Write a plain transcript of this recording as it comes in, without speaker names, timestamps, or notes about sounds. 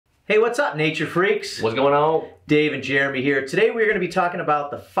Hey, what's up, nature freaks? What's going on? Dave and Jeremy here. Today we're going to be talking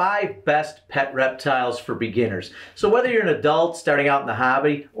about the 5 best pet reptiles for beginners. So whether you're an adult starting out in the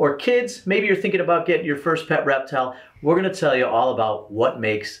hobby or kids, maybe you're thinking about getting your first pet reptile, we're going to tell you all about what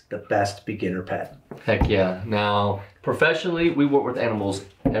makes the best beginner pet. Heck yeah. Now, professionally, we work with animals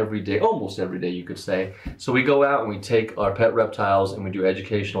every day, almost every day you could say. So we go out and we take our pet reptiles and we do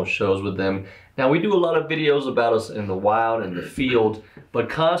educational shows with them. Now we do a lot of videos about us in the wild and the field, but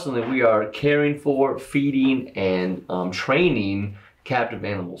constantly we are caring for, feeding, and training captive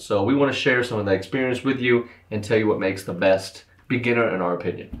animals. So we want to share some of that experience with you and tell you what makes the best beginner in our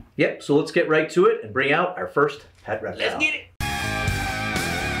opinion. Yep, so let's get right to it and bring out our first pet reptile. Let's get it!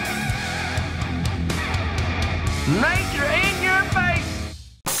 Nature in your face!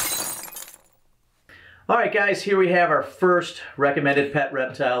 Alright guys, here we have our first recommended pet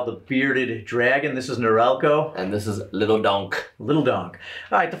reptile, the bearded dragon. This is Norelco. And this is Little Donk. Little Donk.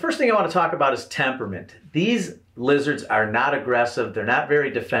 Alright, the first thing I want to talk about is temperament. These lizards are not aggressive, they're not very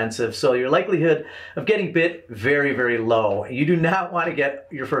defensive, so your likelihood of getting bit very, very low. You do not want to get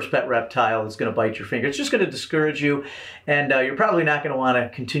your first pet reptile that's going to bite your finger. It's just going to discourage you, and you're probably not going to want to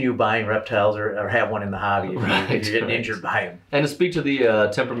continue buying reptiles or have one in the hobby if you're getting injured by them. And to speak to the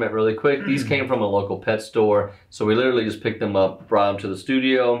temperament really quick, these came from a local pet store, so we literally just picked them up, brought them to the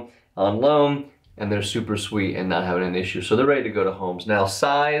studio on loan, and they're super sweet and not having an issue. So they're ready to go to homes. Now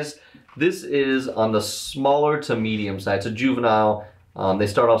size, this is on the smaller to medium side. It's a juvenile. They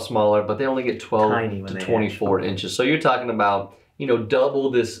start off smaller, but they only get 12 to 24 inches. So you're talking about, you know,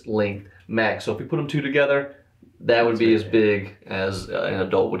 double this length max. So if you put them two together, that would be as big as an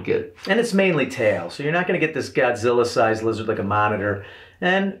adult would get. And it's mainly tail, so you're not going to get this Godzilla-sized lizard like a monitor.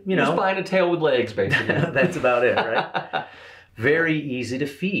 And, you know, just find a tail with legs, basically. That's about it, right? Very easy to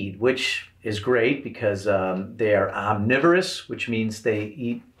feed, which is great because they are omnivorous, which means they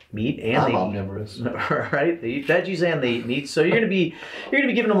eat meat and omnivorous. Right? They eat veggies and they eat meat. So you're gonna be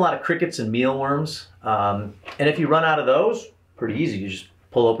giving them a lot of crickets and mealworms. And if you run out of those, pretty easy. You just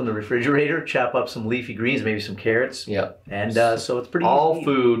pull open the refrigerator, chop up some leafy greens, maybe some carrots. Yep. And so it's pretty all easy.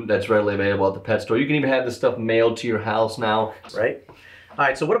 Food that's readily available at the pet store. You can even have this stuff mailed to your house now. Right. All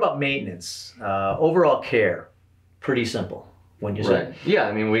right. So what about maintenance? Overall care, pretty simple. When you say. Yeah,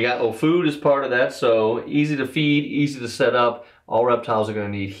 I mean, we got food is part of that, so easy to feed, easy to set up. All reptiles are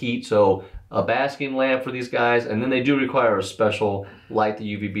going to need heat, so a basking lamp for these guys, and then they do require a special light,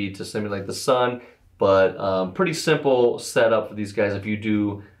 the UVB, to simulate the sun. But pretty simple setup for these guys if you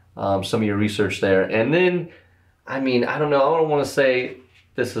do some of your research there. And then, I mean, I don't know, I don't want to say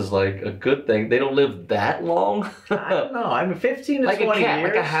this is like a good thing. They don't live that long. I don't know. I mean, 15 to like 20 a cat, years.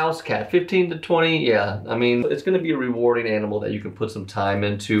 Like a house cat. 15 to 20, yeah. I mean, it's going to be a rewarding animal that you can put some time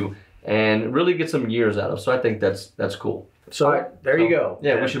into and really get some years out of. So I think that's cool. So there you go.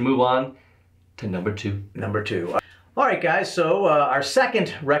 Yeah, we should move on to number 2. Number 2. All right, guys. So our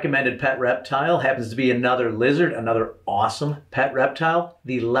second recommended pet reptile happens to be another lizard, another awesome pet reptile,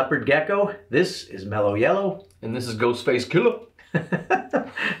 the leopard gecko. This is mellow yellow. And this is Ghostface Killer.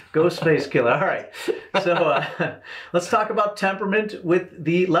 Ghostface Killer. All right. So let's talk about temperament with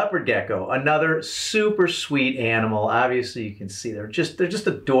the leopard gecko. Another super sweet animal. Obviously, you can see they're just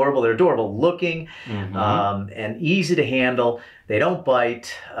adorable. They're adorable looking and easy to handle. They don't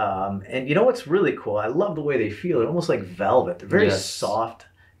bite. And you know what's really cool? I love the way they feel. They're almost like velvet. They're very soft.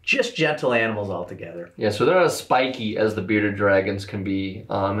 Just gentle animals altogether. Yeah, so they're not as spiky as the bearded dragons can be.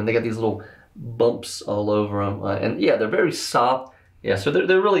 And they got these little bumps all over them, and yeah, they're very soft. Yeah, so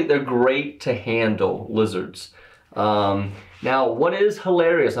they're great to handle lizards. Now, what is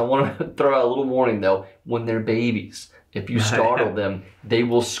hilarious, I want to throw out a little warning though, when they're babies, if you startle them, they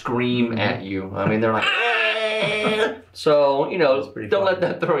will scream at you. I mean, they're like, so, you know, don't let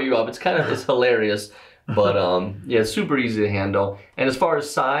that throw you off. It's hilarious, but yeah, super easy to handle. And as far as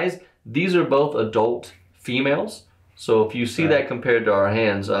size, these are both adult females. So if you see that compared to our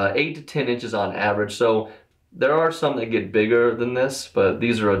hands, 8 to 10 inches on average. So there are some that get bigger than this, but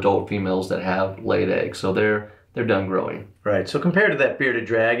these are adult females that have laid eggs. So they're done growing. Right. So compared to that bearded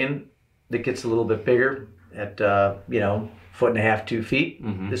dragon that gets a little bit bigger at, you know, 1.5 to 2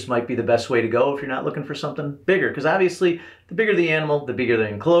 feet, this might be the best way to go if you're not looking for something bigger. Because obviously, the bigger the animal, the bigger the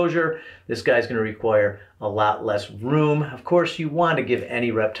enclosure. This guy's going to require a lot less room. Of course, you want to give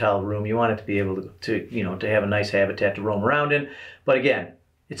any reptile room. You want it to be able to you know, to have a nice habitat to roam around in. But again,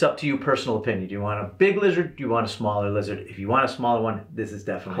 it's up to you, personal opinion. Do you want a big lizard? Do you want a smaller lizard? If you want a smaller one, this is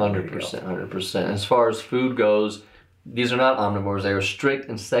definitely 100%, 100%. As far as food goes, these are not omnivores. They are strict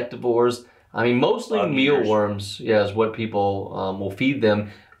insectivores. I mean, mostly mealworms, yeah, is what people will feed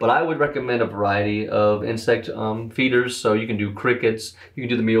them. But I would recommend a variety of insect feeders. So you can do crickets, you can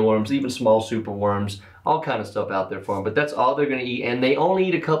do the mealworms, even small superworms, all kind of stuff out there for them. But that's all they're going to eat. And they only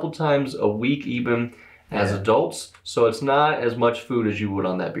eat a couple times a week even as adults. So it's not as much food as you would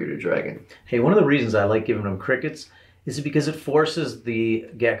on that bearded dragon. Hey, one of the reasons I like giving them crickets is because it forces the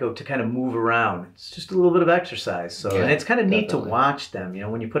gecko to kind of move around. It's just a little bit of exercise. So, and it's kind of neat to watch them. You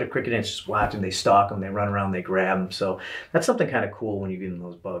know, when you put a cricket in, it's just watch them. They stalk them, they run around, they grab them. So that's something kind of cool when you give them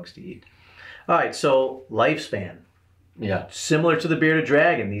those bugs to eat. All right, so lifespan. Yeah. Similar to the bearded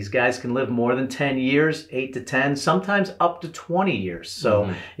dragon, these guys can live more than 10 years, 8 to 10, sometimes up to 20 years.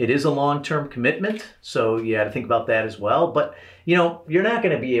 So it is a long-term commitment. So you got to think about that as well. But, you know, you're not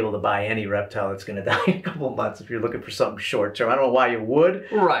going to be able to buy any reptile that's going to die in a couple of months if you're looking for something short-term. I don't know why you would.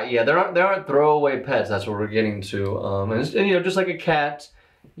 Right, yeah, there aren't throwaway pets. That's what we're getting to. And you know, just like a cat,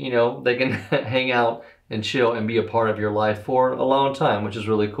 you know, they can hang out and chill and be a part of your life for a long time, which is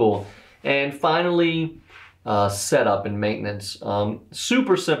really cool. And finally, setup and maintenance.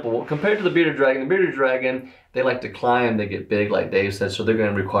 Super simple. Compared to the bearded dragon, they like to climb, they get big, like Dave said, so they're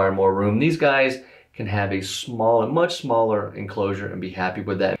going to require more room. These guys can have a smaller, much smaller enclosure and be happy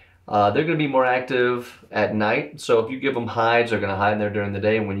with that. They're going to be more active at night, so if you give them hides, they're going to hide in there during the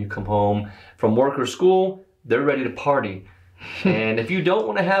day, and when you come home from work or school, they're ready to party. And if you don't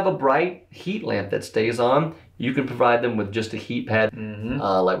want to have a bright heat lamp that stays on, you can provide them with just a heat pad,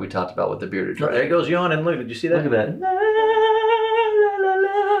 like we talked about with the bearded dragon. There goes yawning. Look, did you see that? Look at that. La, la,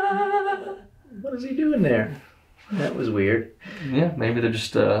 la, la. What is he doing there? That was weird. Yeah, maybe they're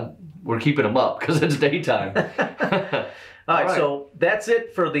just, we're keeping them up because it's daytime. All right, so that's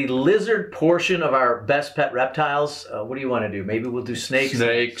it for the lizard portion of our best pet reptiles. What do you want to do? Maybe we'll do snakes.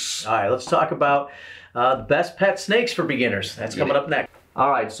 Snakes. All right, let's talk about the best pet snakes for beginners. That's coming up next. All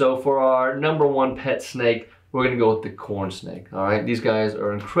right, so for our #1 pet snake, we're going to go with the corn snake. All right, these guys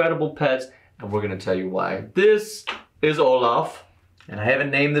are incredible pets, and we're going to tell you why. This is Olaf. And I haven't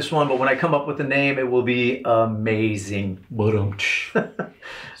named this one, but when I come up with a name, it will be amazing.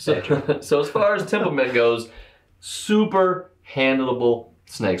 So as far as temperament goes, super handleable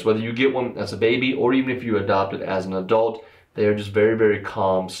snakes. Whether you get one as a baby or even if you adopt it as an adult, they are just very, very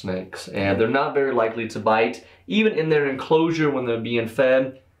calm snakes. And they're not very likely to bite. Even in their enclosure when they're being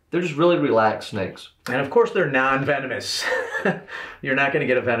fed, they're just really relaxed snakes. And of course, they're non-venomous. You're not going to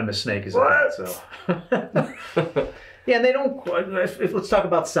get a venomous snake as a pet, so. Yeah, and they don't, let's talk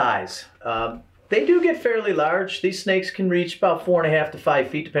about size. They do get fairly large. These snakes can reach about 4.5 to 5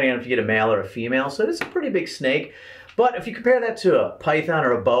 feet, depending on if you get a male or a female. So it's a pretty big snake. But if you compare that to a python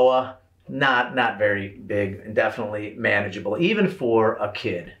or a boa, not very big and definitely manageable, even for a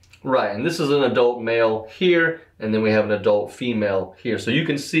kid. Right, and this is an adult male here, and then we have an adult female here. So you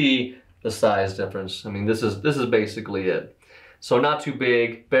can see the size difference. I mean, this is basically it. So not too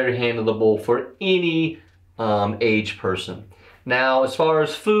big, very handleable for any age person. Now, as far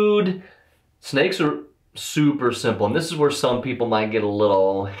as food, snakes are super simple, and this is where some people might get a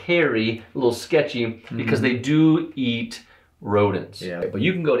little hairy, a little sketchy, because they do eat rodents. Yeah. But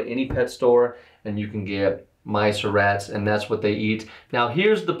you can go to any pet store and you can get mice or rats, and that's what they eat. Now,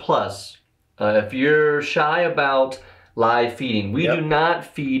 here's the plus. If you're shy about live feeding, we do not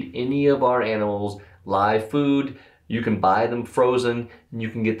feed any of our animals live food. You can buy them frozen, and you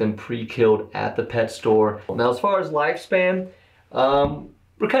can get them pre-killed at the pet store. Now, as far as lifespan,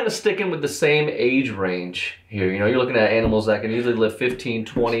 we're kind of sticking with the same age range here. You know, you're looking at animals that can easily live 15,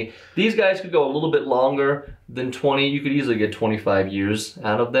 20. These guys could go a little bit longer than 20. You could easily get 25 years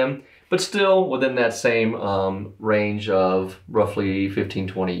out of them, but still within that same range of roughly 15,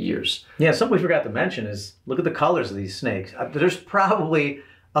 20 years. Yeah, something we forgot to mention is look at the colors of these snakes. There's probably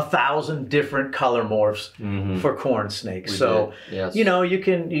 1,000 different color morphs for corn snakes. You know, you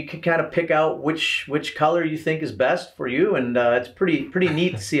can kind of pick out which color you think is best for you, and it's pretty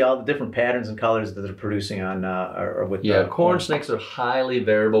neat to see all the different patterns and colors that they're producing on or with. Yeah, corn snakes are highly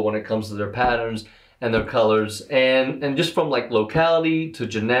variable when it comes to their patterns and their colors, and just from like locality to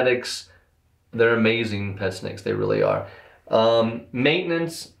genetics, they're amazing pet snakes. They really are.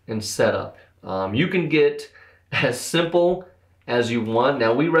 Maintenance and setup. You can get as simple as you want.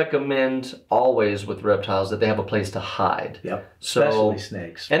 Now, we recommend always with reptiles that they have a place to hide. Yep, so, especially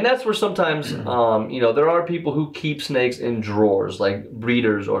snakes. And that's where sometimes, you know, there are people who keep snakes in drawers, like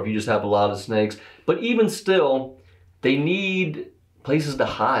breeders, or if you just have a lot of snakes. But even still, they need places to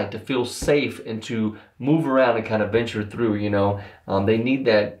hide, to feel safe, and to move around and kind of venture through, you know. They need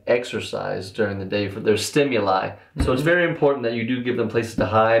that exercise during the day for their stimuli. So it's very important that you do give them places to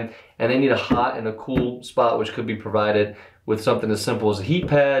hide, and they need a hot and a cool spot, which could be provided with something as simple as a heat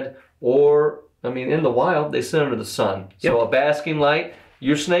pad, or, I mean, in the wild, they sit under the sun. So a basking light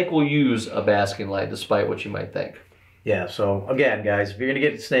your snake will use a basking light despite what you might think. Yeah, so again, guys, if you're going to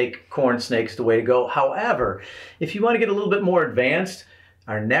get a snake, corn snake's the way to go. However, if you want to get a little bit more advanced,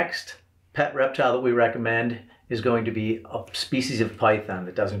 our next pet reptile that we recommend is going to be a species of python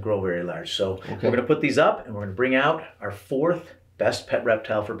that doesn't grow very large. So we're going to put these up and we're going to bring out our 4th best pet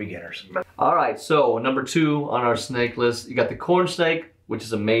reptile for beginners. All right, so number 2 on our snake list, you got the corn snake, which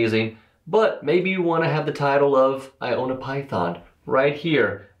is amazing, but maybe you want to have the title of I own a python. Right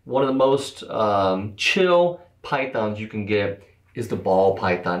here, one of the most chill pythons you can get is the ball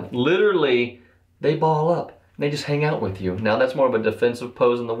python. Literally, they ball up. They just hang out with you. Now that's more of a defensive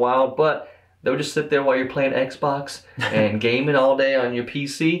pose in the wild, but they'll just sit there while you're playing Xbox and gaming all day on your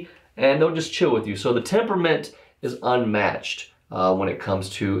PC, and they'll just chill with you. So the temperament is unmatched when it comes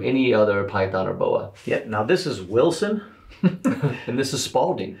to any other python or boa. Yeah, now this is Wilson. And this is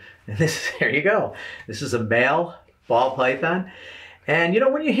Spalding. And there you go. This is a male ball python. And you know,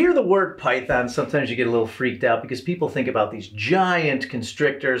 when you hear the word python, sometimes you get a little freaked out because people think about these giant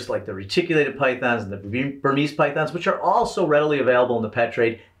constrictors like the reticulated pythons and the Burmese pythons, which are also readily available in the pet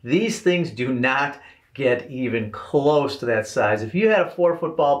trade. These things do not get even close to that size. If you had a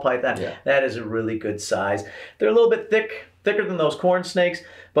 4-foot ball python, that is a really good size. They're a little bit thicker than those corn snakes,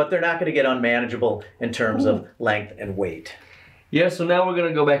 but they're not going to get unmanageable in terms of length and weight. Yeah, so now we're going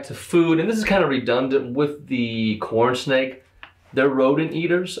to go back to food, and this is kind of redundant with the corn snake. They're rodent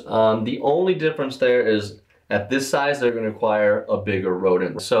eaters. The only difference there is at this size, they're going to require a bigger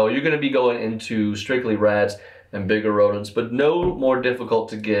rodent. So you're going to be going into strictly rats and bigger rodents, but no more difficult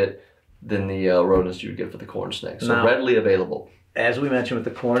to get than the rodents you would get for the corn snake. So now, readily available. As we mentioned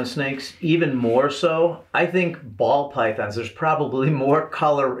with the corn snakes, even more so, I think ball pythons, there's probably more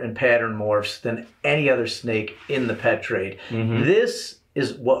color and pattern morphs than any other snake in the pet trade. This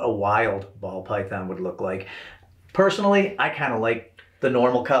is what a wild ball python would look like. Personally, I kind of like the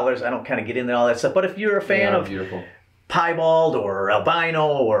normal colors. I don't kind of get into all that stuff. But if you're a fan of piebald or albino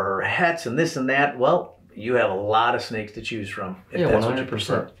or hets and this and that, well, you have a lot of snakes to choose from. If that's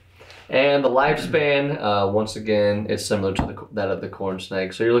 100%. And the lifespan, once again, is similar to that of the corn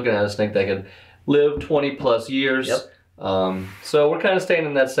snake. So you're looking at a snake that could live 20 plus years. So we're kind of staying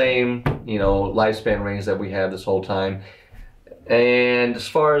in that same, lifespan range that we have this whole time. And as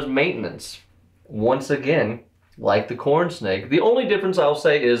far as maintenance, once again, like the corn snake, the only difference I'll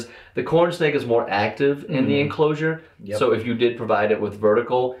say is the corn snake is more active in the enclosure. So if you did provide it with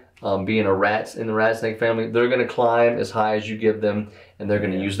vertical, being a rat in the rat snake family, they're going to climb as high as you give them, and they're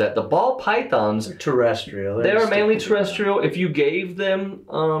going to use that. The ball pythons, they're terrestrial. They're mainly terrestrial. If you gave them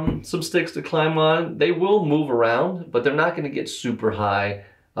some sticks to climb on, they will move around, but they're not going to get super high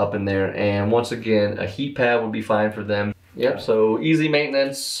up in there. And once again, a heat pad would be fine for them. So easy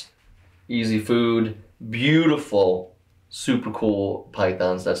maintenance, easy food, beautiful, super cool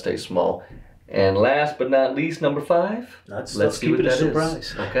pythons that stay small. And last but not least, number 5. Let's keep it a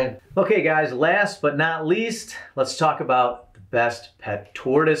surprise. Okay, guys, last but not least, let's talk about the best pet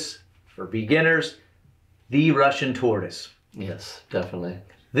tortoise for beginners, the Russian tortoise. Yes, definitely.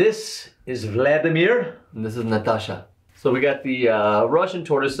 This is Vladimir. And this is Natasha. So we got the Russian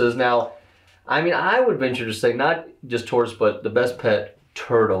tortoises. Now, I mean, I would venture to say not just tortoise, but the best pet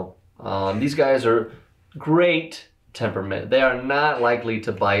turtle. These guys are great temperament. They are not likely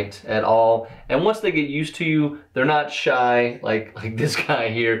to bite at all, and once they get used to you, they're not shy like this guy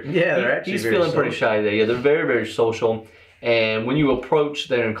here. He's feeling pretty shy today. They're very, very social, and when you approach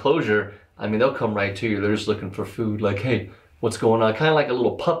their enclosure, I mean, they'll come right to you. They're just looking for food, like, hey, what's going on? Kind of like a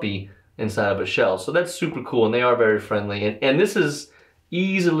little puppy inside of a shell. So that's super cool, and they are very friendly, and this is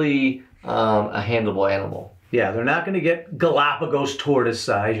easily a handleable animal. Yeah, they're not going to get Galapagos tortoise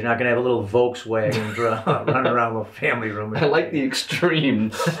size. You're not going to have a little Volkswagen running around a little family room. I like the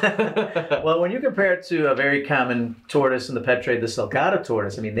extreme. Well, when you compare it to a very common tortoise in the pet trade, the Sulcata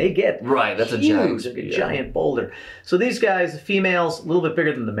tortoise, I mean, they get that's huge, a giant boulder. So these guys, the females, a little bit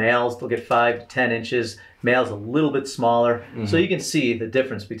bigger than the males. They'll get 5 to 10 inches. Male's a little bit smaller. So you can see the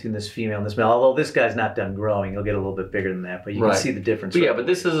difference between this female and this male. Although this guy's not done growing, he'll get a little bit bigger than that. But you can see the difference. But but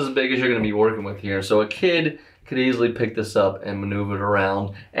this is as big as you're going to be working with here. So a kid could easily pick this up and maneuver it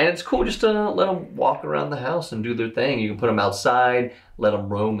around. And it's cool just to let them walk around the house and do their thing. You can put them outside, let them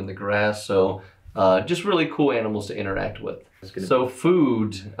roam in the grass. So just really cool animals to interact with. So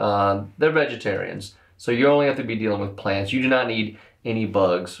food, they're vegetarians. So you only have to be dealing with plants. You do not need any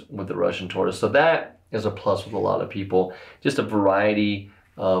bugs with the Russian tortoise. So that is a plus with a lot of people. Just a variety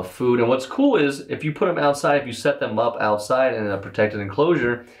of food. And what's cool is if you put them outside, if you set them up outside in a protected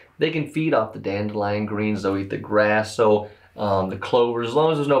enclosure, they can feed off the dandelion greens. They'll eat the grass. So the clovers, as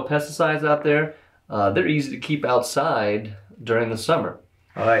long as there's no pesticides out there, they're easy to keep outside during the summer.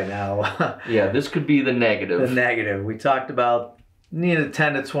 All right, now. Yeah, this could be the negative. The negative. We talked about the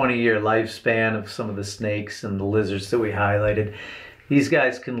 10 to 20 year lifespan of some of the snakes and the lizards that we highlighted. These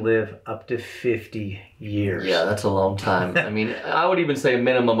guys can live up to 50 years. Yeah, that's a long time. I mean, I would even say a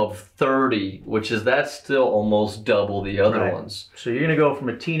minimum of 30, that's still almost double the other ones. So you're going to go from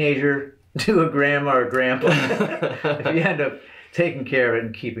a teenager to a grandma or grandpa if you end up taking care of it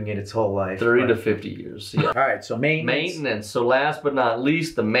and keeping it its whole life. 30 to 50 years, yeah. All right, so maintenance. Maintenance. So last but not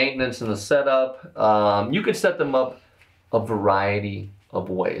least, the maintenance and the setup. You could set them up a variety of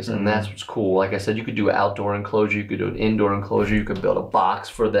ways, and that's what's cool. Like I said, you could do an outdoor enclosure, you could do an indoor enclosure, you could build a box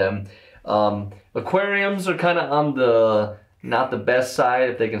for them. Aquariums are kind of on the not the best side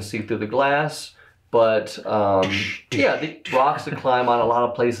if they can see through the glass, but yeah, the rocks to climb on, a lot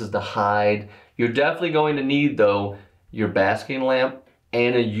of places to hide. You're definitely going to need, though, your basking lamp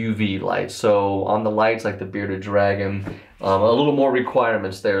and a UV light. So on the lights, like the bearded dragon, a little more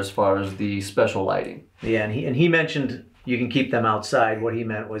requirements there as far as the special lighting. Yeah, and he mentioned you can keep them outside. What he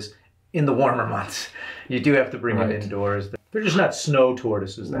meant was in the warmer months. You do have to bring them indoors. They're just not snow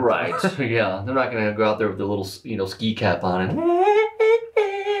tortoises. Right. Yeah, they're not going to go out there with the little, ski cap on it.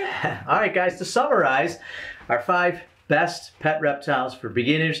 All right, guys, to summarize, our 5 best pet reptiles for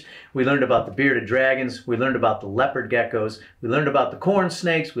beginners. We learned about the bearded dragons. We learned about the leopard geckos. We learned about the corn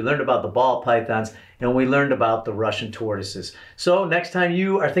snakes. We learned about the ball pythons. And we learned about the Russian tortoises. So next time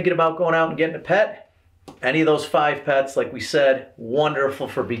you are thinking about going out and getting a pet, any of those 5 pets, like we said, wonderful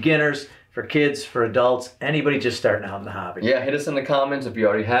for beginners, for kids, for adults, anybody just starting out in the hobby. Yeah, hit us in the comments if you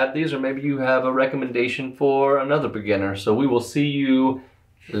already have these, or maybe you have a recommendation for another beginner. So we will see you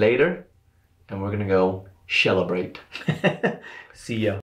later, and we're going to go celebrate. See ya.